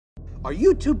Are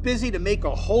you too busy to make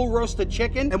a whole roasted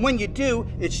chicken? And when you do,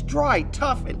 it's dry,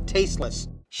 tough, and tasteless.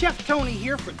 Chef Tony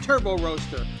here for Turbo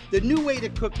Roaster, the new way to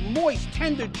cook moist,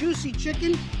 tender, juicy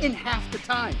chicken in half the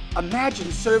time.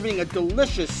 Imagine serving a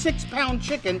delicious 6-pound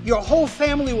chicken your whole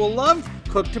family will love,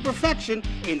 cooked to perfection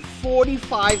in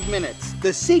 45 minutes.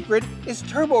 The secret is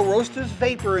Turbo Roaster's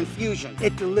vapor infusion.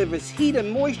 It delivers heat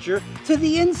and moisture to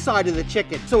the inside of the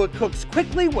chicken, so it cooks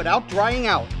quickly without drying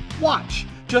out. Watch,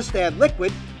 just add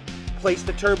liquid, place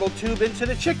the turbo tube into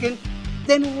the chicken,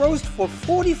 then roast for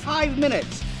 45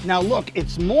 minutes. Now look,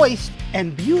 it's moist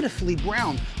and beautifully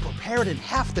brown, prepared in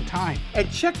half the time.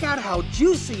 And check out how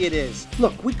juicy it is.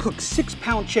 Look, we cooked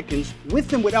 6-pound chickens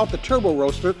with and without the turbo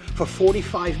roaster for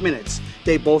 45 minutes.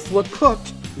 They both look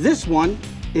cooked. This one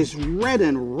is red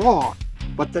and raw,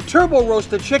 but the turbo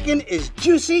roasted chicken is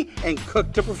juicy and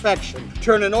cooked to perfection.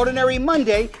 Turn an ordinary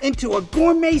Monday into a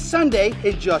gourmet Sunday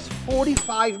in just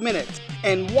 45 minutes.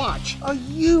 And watch, a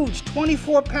huge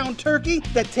 24-pound turkey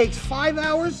that takes 5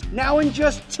 hours, now in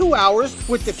just 2 hours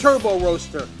with the turbo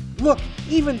roaster. Look,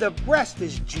 even the breast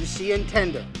is juicy and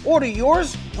tender. Order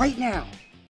yours right now.